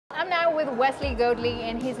I'm now with Wesley Goatley,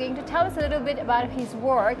 and he's going to tell us a little bit about his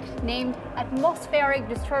work named Atmospheric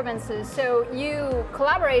Disturbances. So you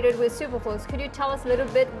collaborated with Superflux. Could you tell us a little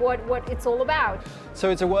bit what it's all about?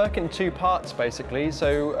 So it's a work in two parts, basically.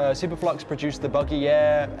 So Superflux produced the buggy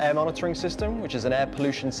air monitoring system, which is an air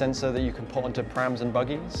pollution sensor that you can put onto prams and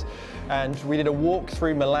buggies. And we did a walk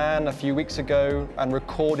through Milan a few weeks ago and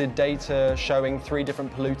recorded data showing 3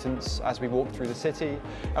 different pollutants as we walked through the city.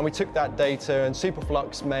 And we took that data, and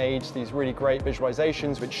Superflux made these really great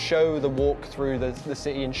visualizations which show the walk through the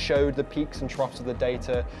city and showed the peaks and troughs of the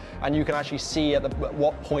data. And you can actually see at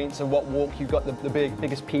what points and what walk you got the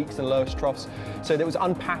biggest peaks and lowest troughs. So it was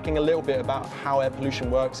unpacking a little bit about how air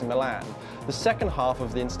pollution works in Milan. The second half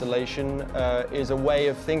of the installation is a way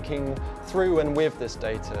of thinking through and with this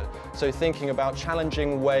data. So thinking about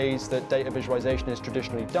challenging ways that data visualization is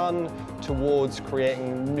traditionally done towards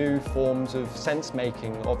creating new forms of sense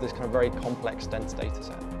making of this kind of very complex, dense data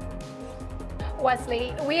set.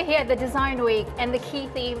 Wesley, we're here at the Design Week, and the key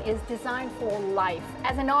theme is Design for Life.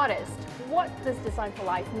 As an artist, what does Design for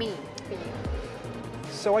Life mean for you?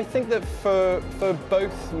 So I think that for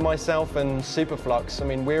both myself and Superflux, I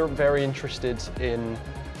mean, we're very interested in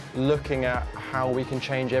looking at how we can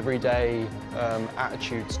change everyday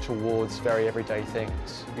attitudes towards very everyday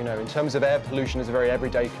things. You know, in terms of air pollution is a very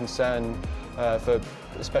everyday concern for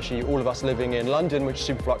especially all of us living in London, which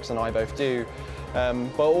Superflux and I both do.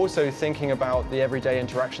 But also thinking about the everyday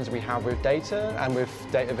interactions we have with data and with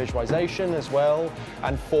data visualization as well,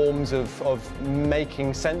 and forms of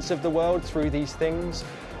making sense of the world through these things.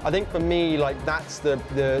 I think for me, like, that's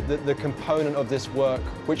the component of this work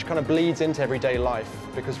which kind of bleeds into everyday life,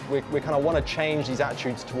 because we kind of want to change these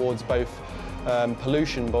attitudes towards both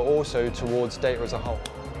pollution but also towards data as a whole.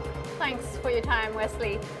 Thanks for your time,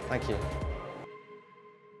 Wesley. Thank you.